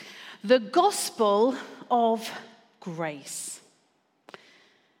The gospel of grace.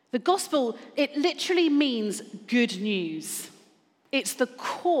 The gospel, it literally means good news. It's the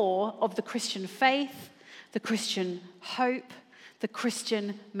core of the Christian faith, the Christian hope, the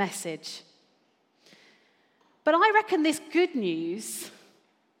Christian message. But I reckon this good news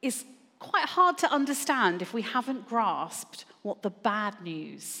is quite hard to understand if we haven't grasped what the bad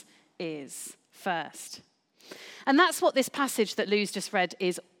news is first. And that's what this passage that Lou's just read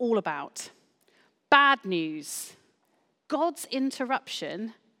is all about. Bad news, God's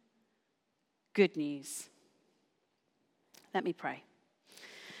interruption, good news. Let me pray.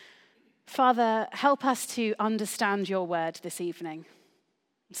 Father, help us to understand your word this evening.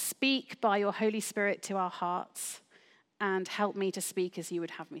 Speak by your Holy Spirit to our hearts and help me to speak as you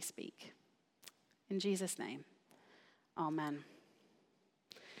would have me speak. In Jesus' name, amen.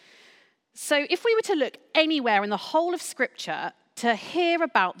 So if we were to look anywhere in the whole of Scripture to hear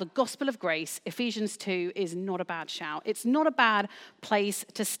about the gospel of grace, Ephesians 2 is not a bad shout. It's not a bad place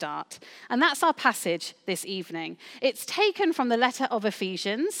to start. And that's our passage this evening. It's taken from the letter of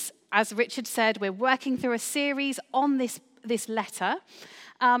Ephesians. As Richard said, we're working through a series on this letter.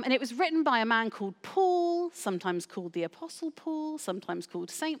 And it was written by a man called Paul, sometimes called the Apostle Paul, sometimes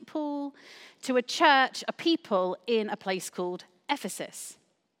called Saint Paul, to a church, a people in a place called Ephesus.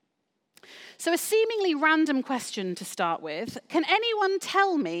 So a seemingly random question to start with. Can anyone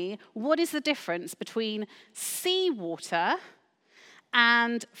tell me what is the difference between seawater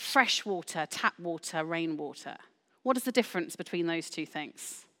and fresh water, tap water, rainwater? What is the difference between those two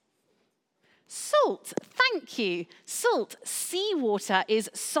things? Salt, thank you. Salt, seawater is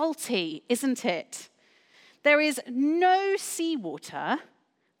salty, isn't it? There is no seawater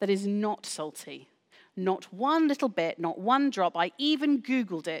that is not salty. Not one little bit, not one drop. I even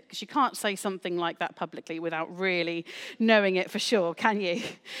Googled it, because you can't say something like that publicly without really knowing it for sure, can you?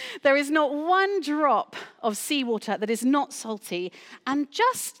 There is not one drop of seawater that is not salty. And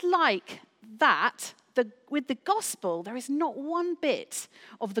just like that, with the gospel, there is not one bit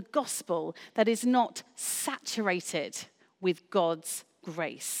of the gospel that is not saturated with God's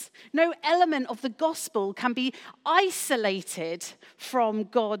grace. No element of the gospel can be isolated from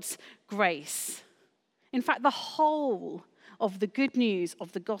God's grace. In fact, the whole of the good news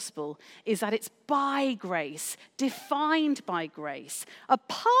of the gospel is that it's by grace, defined by grace.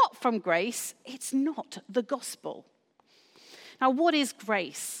 Apart from grace, it's not the gospel. Now, what is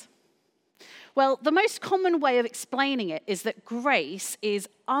grace? Well, the most common way of explaining it is that grace is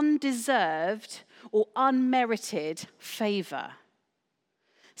undeserved or unmerited favor.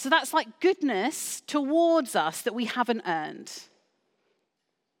 So that's like goodness towards us that we haven't earned.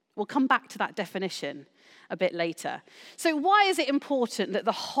 We'll come back to that definition a bit later. So why is it important that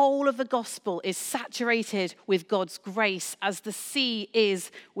the whole of the gospel is saturated with God's grace as the sea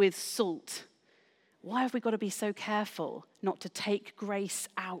is with salt? Why have we got to be so careful not to take grace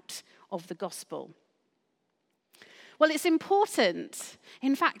out of the gospel? Well, it's important.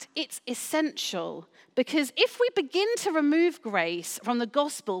 In fact, it's essential, because if we begin to remove grace from the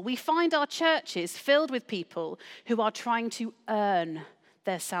gospel, we find our churches filled with people who are trying to earn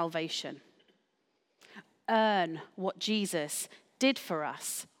their salvation. Earn what Jesus did for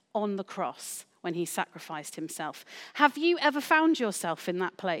us on the cross when he sacrificed himself. Have you ever found yourself in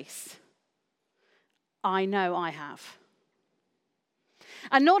that place? I know I have.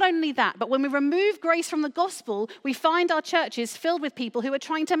 And not only that, but when we remove grace from the gospel, we find our churches filled with people who are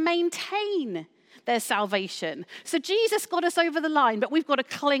trying to maintain their salvation. So Jesus got us over the line, but we've got to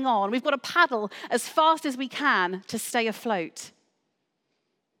cling on. We've got to paddle as fast as we can to stay afloat.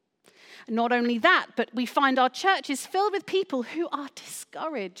 Not only that, but we find our churches filled with people who are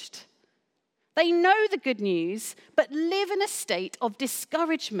discouraged. They know the good news, but live in a state of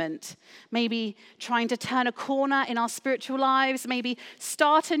discouragement. Maybe trying to turn a corner in our spiritual lives, maybe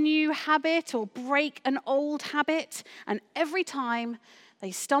start a new habit or break an old habit. And every time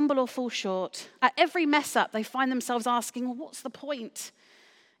they stumble or fall short, at every mess up, they find themselves asking, well, what's the point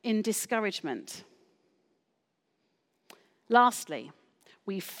in discouragement? Lastly,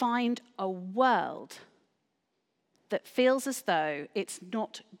 we find a world that feels as though it's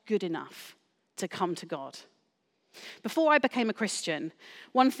not good enough to come to God. Before I became a Christian,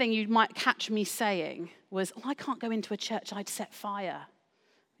 one thing you might catch me saying was, I can't go into a church, I'd set fire.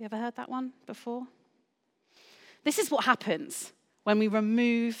 You ever heard that one before? This is what happens when we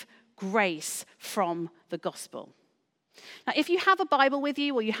remove grace from the gospel. Now, if you have a Bible with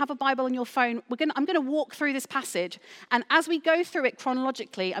you or you have a Bible on your phone, I'm going to walk through this passage. And as we go through it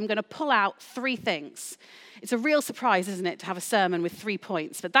chronologically, I'm going to pull out 3 things. It's a real surprise, isn't it, to have a sermon with 3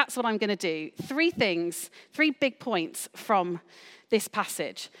 points? But that's what I'm going to do. 3 things, 3 big points from this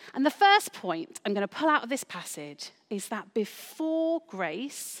passage. And the first point I'm going to pull out of this passage is that before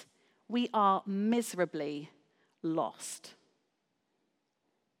grace, we are miserably lost.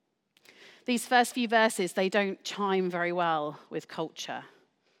 These first few verses, they don't chime very well with culture.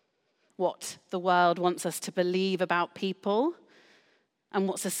 What the world wants us to believe about people and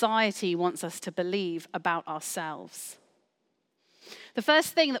what society wants us to believe about ourselves. The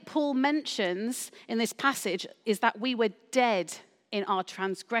first thing that Paul mentions in this passage is that we were dead in our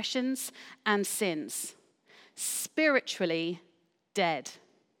transgressions and sins. Spiritually dead.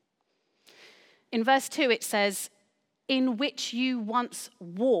 In verse 2 it says, in which you once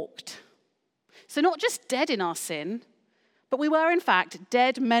walked. So not just dead in our sin, but we were in fact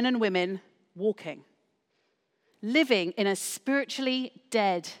dead men and women walking, living in a spiritually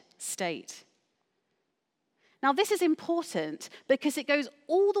dead state. Now this is important because it goes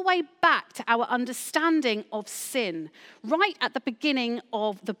all the way back to our understanding of sin, right at the beginning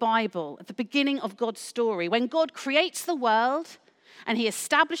of the Bible, at the beginning of God's story, when God creates the world and he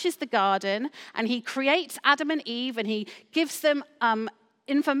establishes the garden and he creates Adam and Eve and he gives them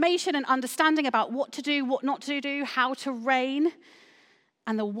information and understanding about what to do, what not to do, how to reign,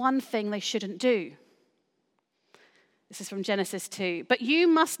 and the one thing they shouldn't do. This is from Genesis 2. But you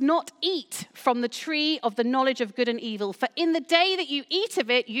must not eat from the tree of the knowledge of good and evil, for in the day that you eat of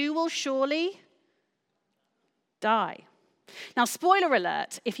it, you will surely die. Now, spoiler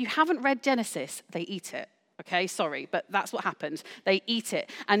alert, if you haven't read Genesis, they eat it. Okay, sorry, but that's what happened. They eat it.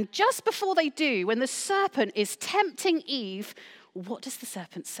 And just before they do, when the serpent is tempting Eve, what does the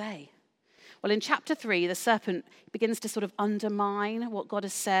serpent say? Well, in chapter 3, the serpent begins to sort of undermine what God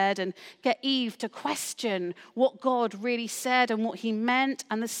has said and get Eve to question what God really said and what he meant.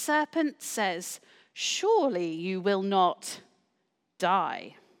 And the serpent says, surely you will not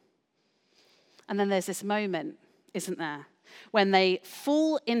die. And then there's this moment, isn't there, when they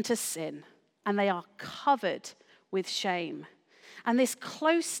fall into sin and they are covered with shame. And this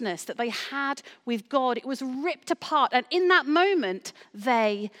closeness that they had with God, it was ripped apart. And in that moment,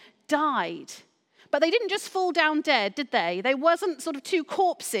 they died. But they didn't just fall down dead, did they? They wasn't sort of 2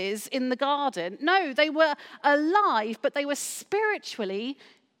 corpses in the garden. No, they were alive, but they were spiritually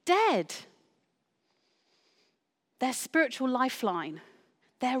dead. Their spiritual lifeline,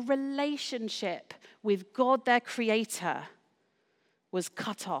 their relationship with God, their creator, was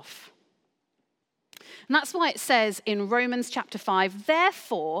cut off. And that's why it says in Romans chapter 5,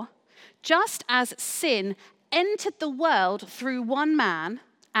 therefore, just as sin entered the world through one man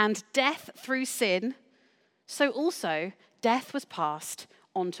and death through sin, so also death was passed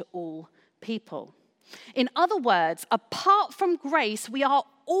on to all people. In other words, apart from grace, we are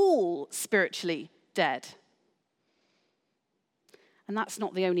all spiritually dead. And that's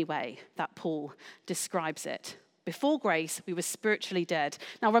not the only way that Paul describes it. Before grace, we were spiritually dead.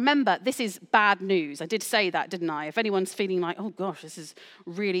 Now remember, this is bad news. I did say that, didn't I? If anyone's feeling like, oh gosh, this is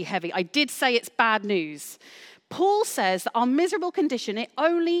really heavy, I did say it's bad news. Paul says that our miserable condition, it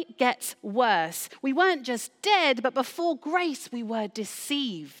only gets worse. We weren't just dead, but before grace, we were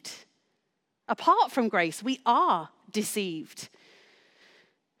deceived. Apart from grace, we are deceived.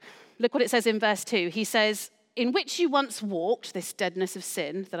 Look what it says in verse 2. He says, in which you once walked, this deadness of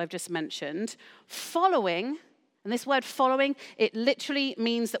sin that I've just mentioned, following. And this word following, it literally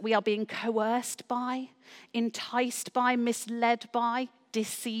means that we are being coerced by, enticed by, misled by,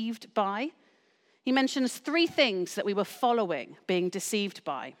 deceived by. He mentions 3 things that we were following, being deceived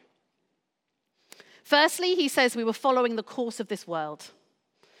by. Firstly, he says we were following the course of this world.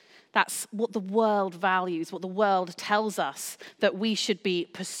 That's what the world values, what the world tells us that we should be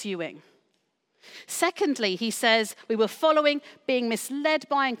pursuing. Secondly, he says we were following, being misled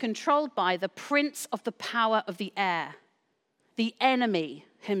by and controlled by the prince of the power of the air, the enemy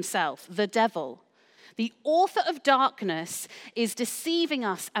himself, the devil. The author of darkness is deceiving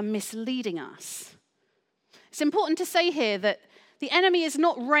us and misleading us. It's important to say here that the enemy is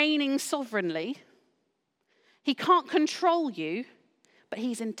not reigning sovereignly. He can't control you, but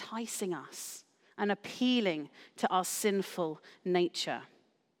he's enticing us and appealing to our sinful nature.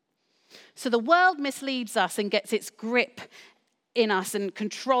 So the world misleads us and gets its grip in us and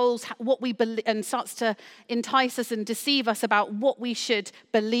controls what we believe and starts to entice us and deceive us about what we should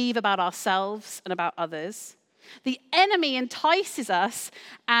believe about ourselves and about others. The enemy entices us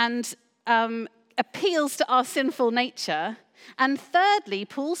and appeals to our sinful nature, And thirdly,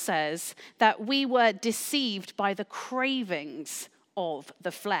 Paul says that we were deceived by the cravings of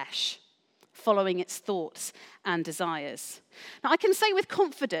the flesh, following its thoughts and desires. Now, I can say with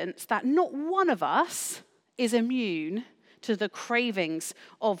confidence that not one of us is immune to the cravings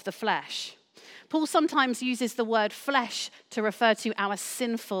of the flesh. Paul sometimes uses the word flesh to refer to our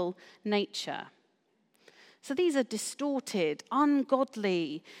sinful nature. So these are distorted,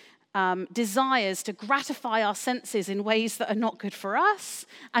 ungodly desires to gratify our senses in ways that are not good for us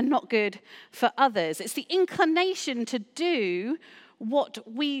and not good for others. It's the inclination to do what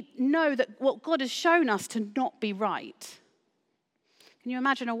we know that what God has shown us to not be right. Can you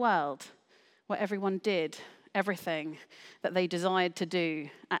imagine a world where everyone did everything that they desired to do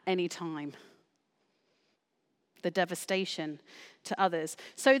at any time? The devastation to others.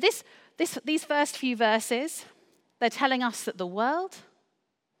 So these first few verses, they're telling us that the world,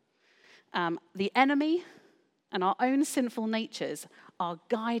 the enemy, and our own sinful natures are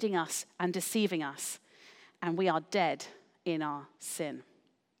guiding us and deceiving us, and we are dead in our sin.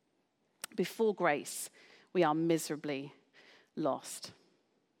 Before grace, we are miserably lost.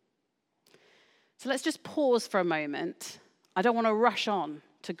 So let's just pause for a moment. I don't want to rush on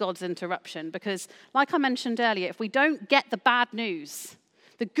to God's interruption because, like I mentioned earlier, if we don't get the bad news,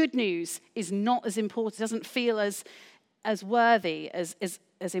 the good news is not as important, doesn't feel as worthy, as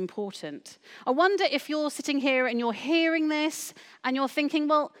important. I wonder if you're sitting here and you're hearing this and you're thinking,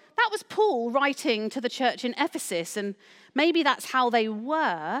 well, that was Paul writing to the church in Ephesus, and maybe that's how they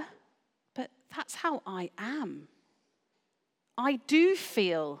were, but that's how I am. I do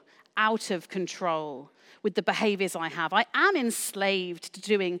feel out of control with the behaviors I have. I am enslaved to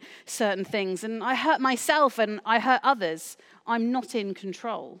doing certain things, and I hurt myself and I hurt others. I'm not in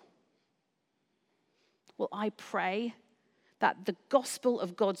control. Well, I pray that the gospel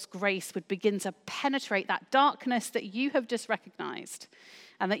of God's grace would begin to penetrate that darkness that you have just recognized,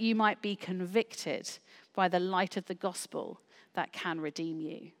 and that you might be convicted by the light of the gospel that can redeem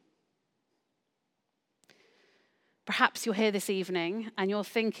you. Perhaps you're here this evening and you're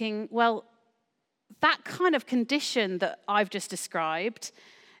thinking, well, that kind of condition that I've just described,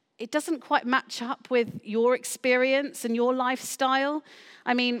 it doesn't quite match up with your experience and your lifestyle.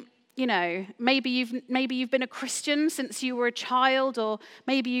 I mean, you know, maybe you've been a Christian since you were a child, or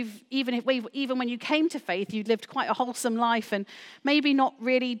maybe you've even when you came to faith, you lived quite a wholesome life and maybe not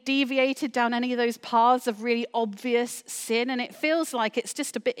really deviated down any of those paths of really obvious sin, and it feels like it's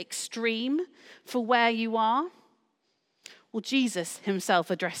just a bit extreme for where you are. Well, Jesus himself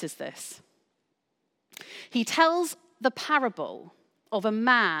addresses this. He tells the parable of a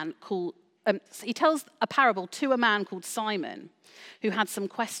man called, he tells a parable to a man called Simon, who had some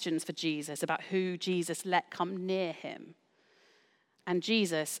questions for Jesus about who Jesus let come near him. And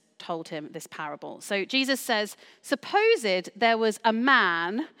Jesus told him this parable. So Jesus says, supposed there was a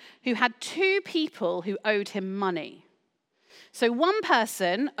man who had two people who owed him money. So one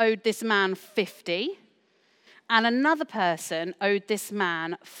person owed this man 50, and another person owed this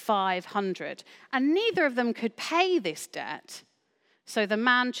man 500. And neither of them could pay this debt. So the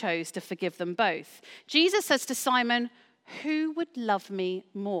man chose to forgive them both. Jesus says to Simon, who would love me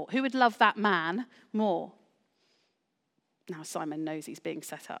more? Who would love that man more? Now Simon knows he's being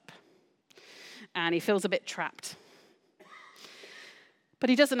set up. And he feels a bit trapped. But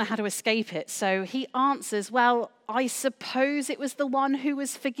he doesn't know how to escape it. So he answers, well, I suppose it was the one who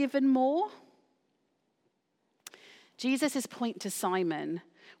was forgiven more. Jesus' point to Simon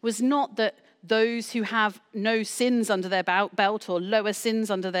was not that those who have no sins under their belt or lower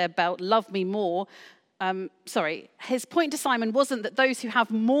sins under their belt love me more. His point to Simon wasn't that those who have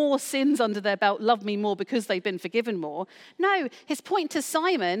more sins under their belt love me more because they've been forgiven more. No, his point to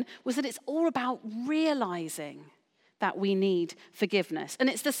Simon was that it's all about realizing that we need forgiveness. And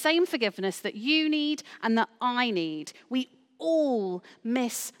it's the same forgiveness that you need and that I need. We all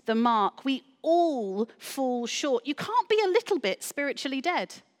miss the mark. We all fall short. You can't be a little bit spiritually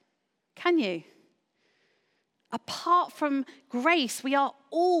dead, can you? Apart from grace, we are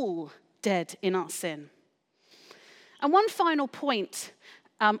all dead in our sin. And one final point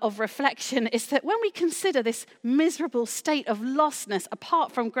of reflection is that when we consider this miserable state of lostness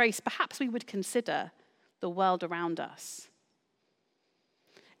apart from grace, perhaps we would consider the world around us.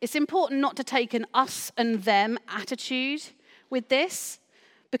 It's important not to take an us and them attitude with this,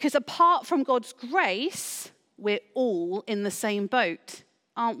 because apart from God's grace, we're all in the same boat,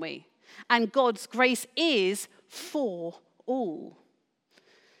 aren't we? And God's grace is for all.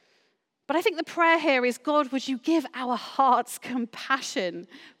 But I think the prayer here is, God, would you give our hearts compassion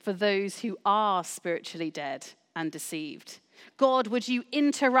for those who are spiritually dead and deceived? God, would you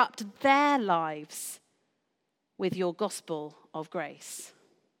interrupt their lives with your gospel of grace?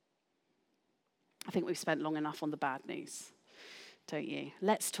 I think we've spent long enough on the bad news, don't you?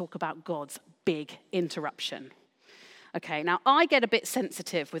 Let's talk about God's big interruption. Okay, now I get a bit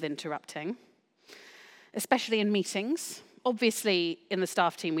sensitive with interrupting, especially in meetings. Obviously, in the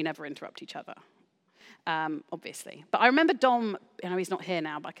staff team, we never interrupt each other. Obviously. But I remember Dom, he's not here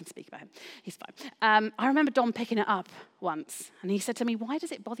now, but I can speak about him. He's fine. I remember Dom picking it up once, and he said to me, why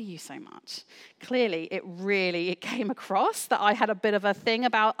does it bother you so much? Clearly, it came across that I had a bit of a thing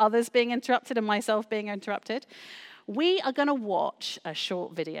about others being interrupted and myself being interrupted. We are going to watch a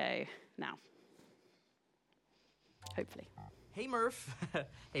short video now. Hopefully. Hey, Murph.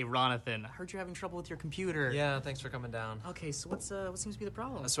 Hey, Ronathan. I heard you're having trouble with your computer. Yeah, thanks for coming down. Okay, so what seems to be the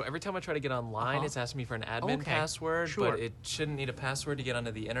problem? So every time I try to get online, it's asking me for an admin password, but it shouldn't need a password to get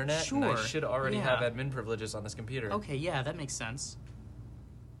onto the internet, and I should already have admin privileges on this computer. Okay, yeah, that makes sense.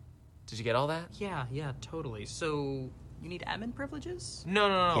 Did you get all that? Yeah, totally. So, you need admin privileges? No.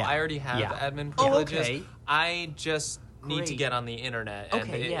 Yeah. I already have admin privileges. Oh, okay. I just need to get on the internet, and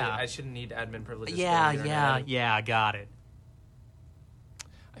okay, I shouldn't need admin privileges. Yeah, got it.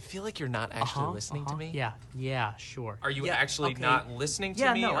 I feel like you're not actually listening to me. Yeah, sure. Are you actually not listening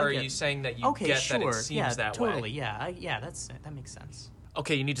to me, or are you saying that you get that it seems that way? Totally, that makes sense.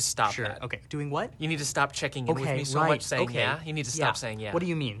 Okay, you need to stop that. Okay, doing what? You need to stop checking in with me so much saying yeah. You need to stop saying yeah. What do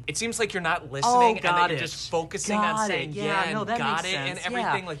you mean? It seems like you're not listening and that you're it. just focusing on saying and that got makes it sense. and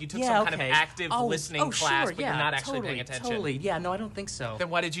everything. Like you took some kind of active listening class, but you're not actually paying attention. Totally, yeah, no, I don't think so.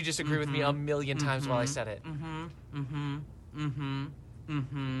 Then why did you disagree with me a million times while I said it?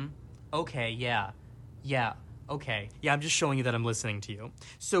 Okay, yeah, okay. Yeah, I'm just showing you that I'm listening to you.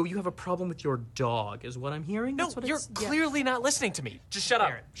 So you have a problem with your dog, is what I'm hearing? No, you're clearly not listening to me. Just shut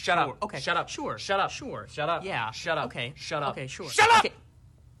up. Shut up. Okay. Shut up. Sure. Shut up. Sure. Shut up. Yeah. Shut up. Okay. Shut up. Okay, sure. Shut up! Okay.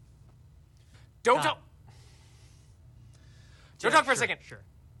 Don't talk. Don't talk for a second.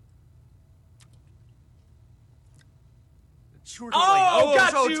 Sure. Oh,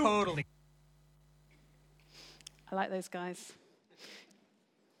 got you. Totally. I like those guys.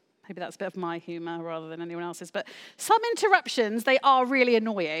 Maybe that's a bit of my humour rather than anyone else's. But some interruptions, they are really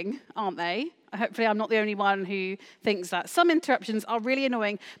annoying, aren't they? Hopefully I'm not the only one who thinks that. Some interruptions are really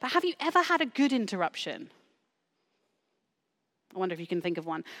annoying. But have you ever had a good interruption? I wonder if you can think of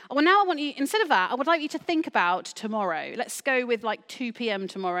one. Well, now I want you, instead of that, I would like you to think about tomorrow. Let's go with like 2 p.m.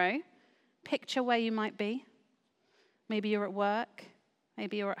 tomorrow. Picture where you might be. Maybe you're at work.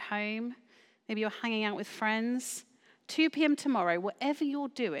 Maybe you're at home. Maybe you're hanging out with friends. 2 p.m. tomorrow, whatever you're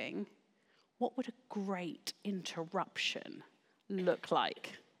doing, what would a great interruption look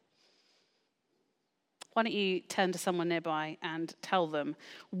like? Why don't you turn to someone nearby and tell them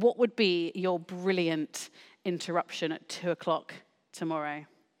what would be your brilliant interruption at 2 o'clock tomorrow?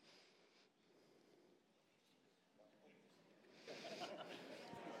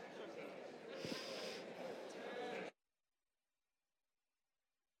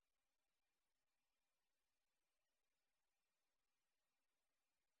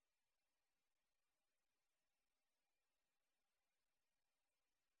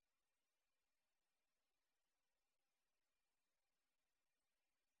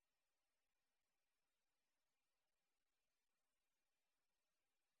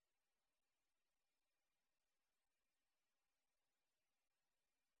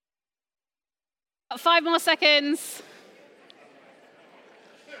 Got 5 more seconds.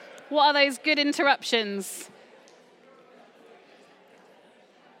 What are those good interruptions?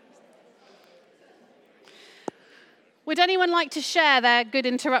 Would anyone like to share their good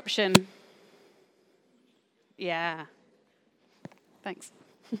interruption? Yeah. Thanks.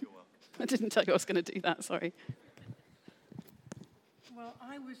 You're welcome. I didn't tell you I was going to do that, sorry. Well,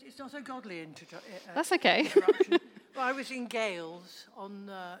 it's not a godly That's okay. interruption. Well, I was in Gales on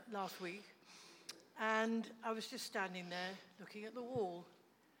last week, and I was just standing there looking at the wall,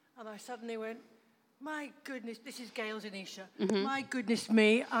 and I suddenly went, my goodness, this is Gales in Isha. My goodness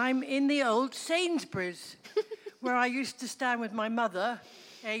me, I'm in the old Sainsbury's, where I used to stand with my mother,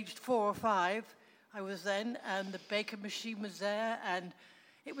 aged 4 or 5. I was then, and the baker machine was there, and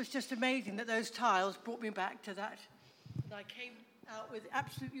it was just amazing that those tiles brought me back to that. And I came out with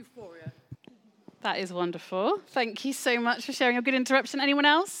absolute euphoria. That is wonderful. Thank you so much for sharing a good interruption. Anyone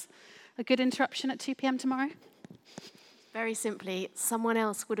else? A good interruption at 2 p.m. tomorrow? Very simply, someone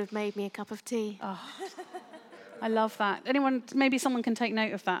else would have made me a cup of tea. Oh, I love that. Anyone, maybe someone can take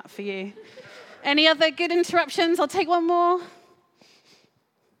note of that for you. Any other good interruptions? I'll take one more.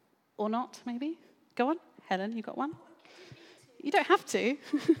 Or not, maybe. Go on. Helen, you got one? You don't have to.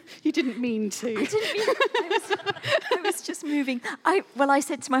 You didn't mean to. I didn't mean I was just moving. I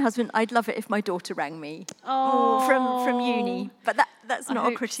said to my husband, I'd love it if my daughter rang me from uni. But that's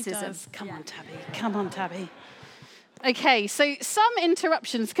not a criticism. Come on, Tabby. Come on, Tabby. Okay, so some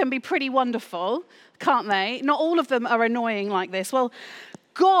interruptions can be pretty wonderful, can't they? Not all of them are annoying like this. Well,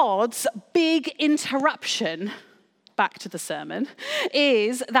 God's big interruption, back to the sermon,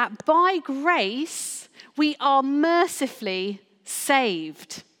 is that by grace we are mercifully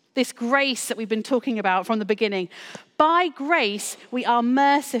saved. This grace that we've been talking about from the beginning. By grace we are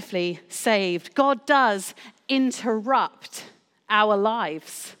mercifully saved. God does interrupt our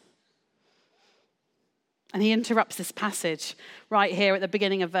lives. And he interrupts this passage right here at the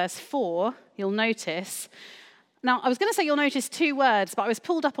beginning of verse 4. You'll notice. Now, I was going to say you'll notice two words, but I was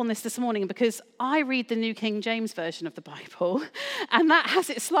pulled up on this morning because I read the New King James Version of the Bible, and that has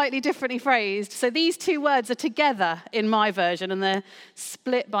it slightly differently phrased. So these two words are together in my version, and they're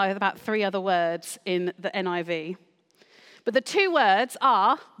split by about 3 other words in the NIV. But the two words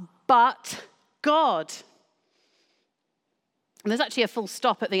are, but God. And there's actually a full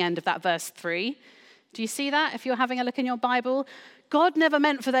stop at the end of that verse 3. Do you see that if you're having a look in your Bible? God never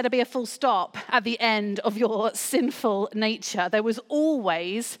meant for there to be a full stop at the end of your sinful nature. There was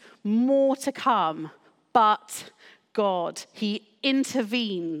always more to come, but God. He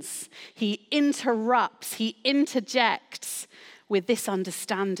intervenes, he interrupts, he interjects with this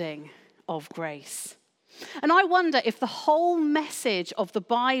understanding of grace. And I wonder if the whole message of the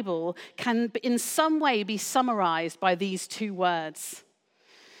Bible can in some way be summarized by these two words.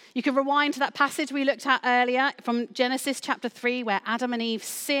 You can rewind to that passage we looked at earlier from Genesis chapter 3, where Adam and Eve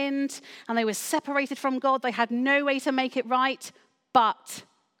sinned and they were separated from God. They had no way to make it right, but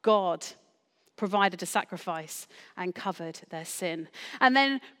God provided a sacrifice and covered their sin. And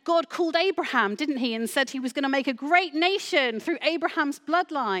then God called Abraham, didn't he, and said he was going to make a great nation through Abraham's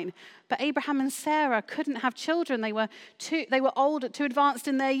bloodline. But Abraham and Sarah couldn't have children. They were old, too advanced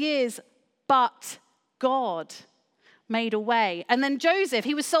in their years, but God made a way. And then Joseph,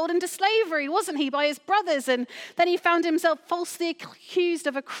 he was sold into slavery, wasn't he, by his brothers, and then he found himself falsely accused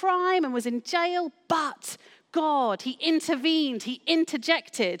of a crime and was in jail, but God, he intervened, he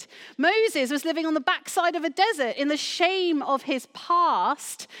interjected. Moses was living on the backside of a desert in the shame of his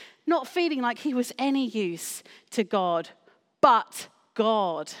past, not feeling like he was any use to God, but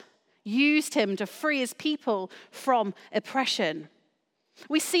God used him to free his people from oppression.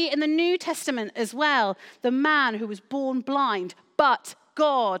 We see in the New Testament as well, the man who was born blind, but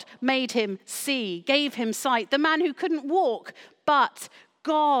God made him see, gave him sight. The man who couldn't walk, but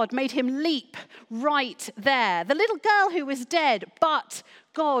God made him leap right there. The little girl who was dead, but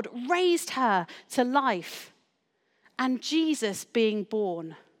God raised her to life. And Jesus being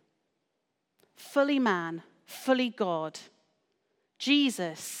born, fully man, fully God.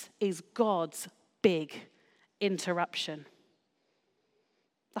 Jesus is God's big interruption.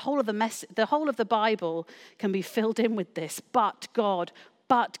 The whole of the Bible can be filled in with this, but God,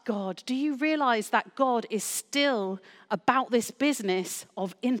 but God. Do you realize that God is still about this business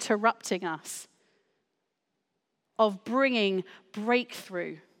of interrupting us, of bringing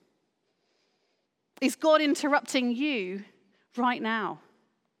breakthrough? Is God interrupting you right now?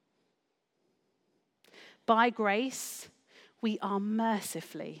 By grace, we are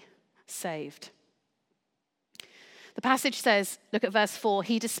mercifully saved. The passage says, look at verse 4,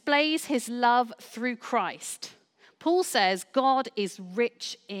 he displays his love through Christ. Paul says God is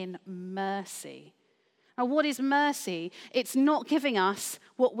rich in mercy. Now, what is mercy? It's not giving us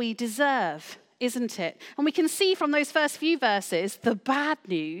what we deserve, isn't it? And we can see from those first few verses, the bad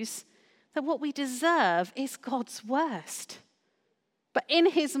news, that what we deserve is God's worst. But in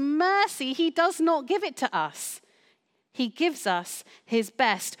his mercy, he does not give it to us. He gives us his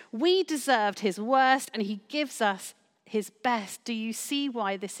best. We deserved his worst, and he gives us his best. Do you see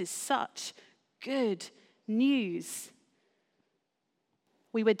why this is such good news?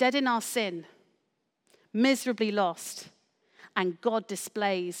 We were dead in our sin, miserably lost, and God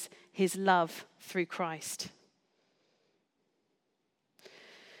displays his love through Christ.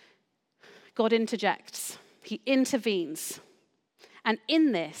 God interjects, he intervenes, and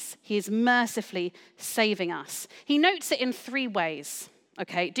in this, he is mercifully saving us. He notes it in 3 ways.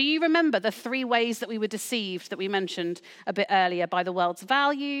 Okay, do you remember the 3 ways that we were deceived that we mentioned a bit earlier? By the world's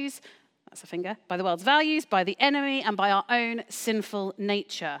values, that's a finger, by the world's values, by the enemy, and by our own sinful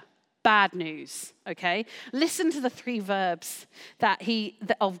nature. Bad news, okay? Listen to the 3 verbs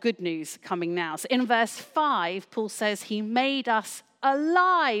of good news coming now. So in verse 5, Paul says he made us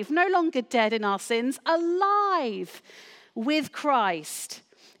alive, no longer dead in our sins, alive with Christ.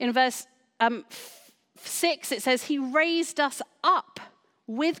 In verse 6, it says he raised us up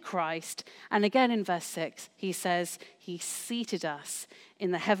with Christ. And again in verse 6, he says he seated us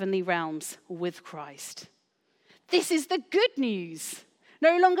in the heavenly realms with Christ. This is the good news.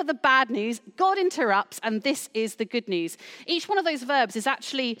 No longer the bad news. God interrupts, and this is the good news. Each one of those verbs is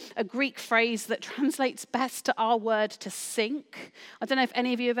actually a Greek phrase that translates best to our word to sync. I don't know if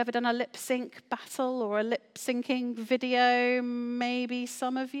any of you have ever done a lip sync battle or a lip syncing video, maybe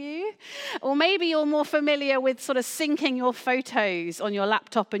some of you. Or maybe you're more familiar with sort of syncing your photos on your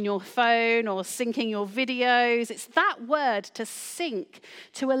laptop and your phone, or syncing your videos. It's that word to sync,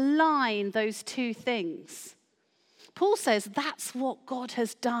 to align those two things. Paul says that's what God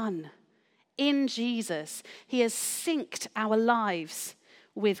has done in Jesus. He has synced our lives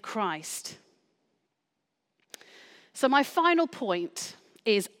with Christ. So my final point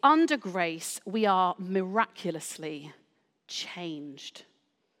is, under grace, we are miraculously changed.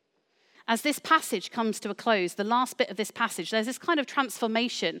 As this passage comes to a close, the last bit of this passage, there's this kind of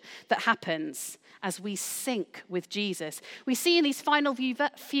transformation that happens as we sync with Jesus. We see in these final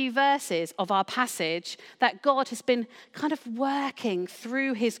few verses of our passage that God has been kind of working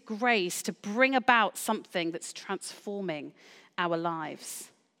through his grace to bring about something that's transforming our lives.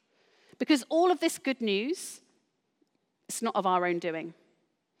 Because all of this good news, it's not of our own doing.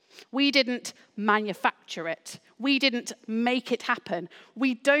 We didn't manufacture it. We didn't make it happen.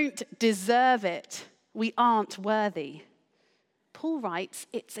 We don't deserve it. We aren't worthy. Paul writes,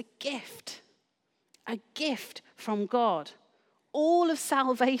 it's a gift from God. All of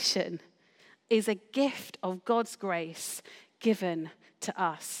salvation is a gift of God's grace given to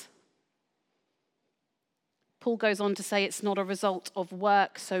us. Paul goes on to say it's not a result of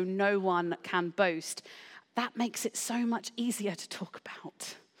work, so no one can boast. That makes it so much easier to talk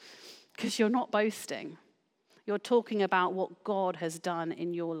about, because you're not boasting. You're talking about what God has done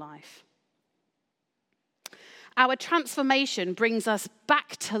in your life. Our transformation brings us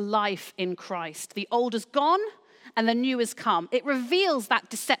back to life in Christ. The old is gone and the new has come. It reveals that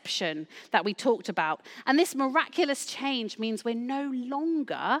deception that we talked about. And this miraculous change means we're no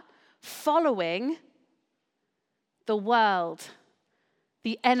longer following the world,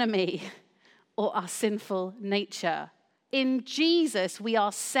 the enemy, or our sinful nature. In Jesus, we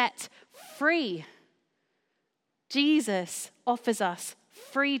are set free. Jesus offers us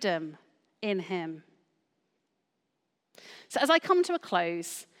freedom in him. So as I come to a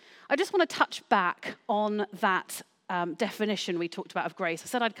close, I just want to touch back on that definition we talked about of grace. I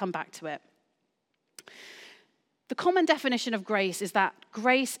said I'd come back to it. The common definition of grace is that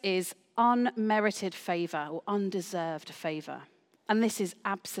grace is unmerited favor or undeserved favor. And this is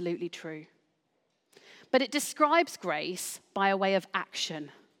absolutely true. But it describes grace by a way of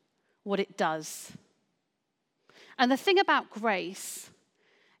action, what it does. And the thing about grace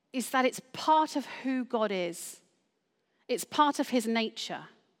is that it's part of who God is. It's part of his nature.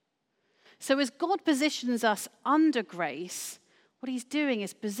 So as God positions us under grace, what he's doing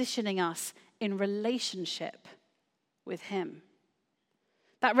is positioning us in relationship with him.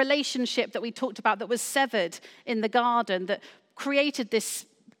 That relationship that we talked about that was severed in the garden, that created this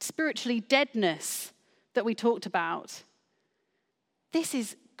spiritually deadness that we talked about. This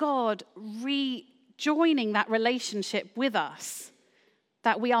is God rejoining that relationship with us,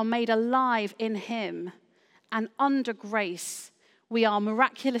 that we are made alive in him. And under grace, we are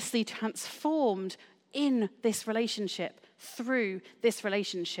miraculously transformed in this relationship, through this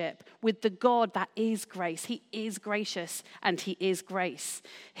relationship with the God that is grace. He is gracious and he is grace.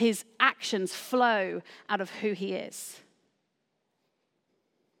 His actions flow out of who he is.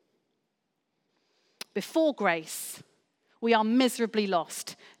 Before grace, we are miserably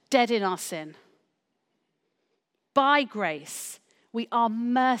lost, dead in our sin. By grace, we are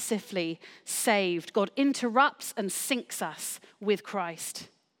mercifully saved. God interrupts and syncs us with Christ.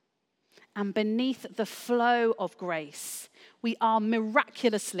 And beneath the flow of grace, we are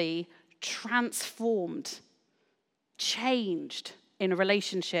miraculously transformed, changed in a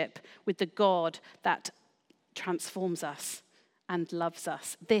relationship with the God that transforms us and loves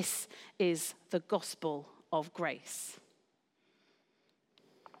us. This is the gospel of grace.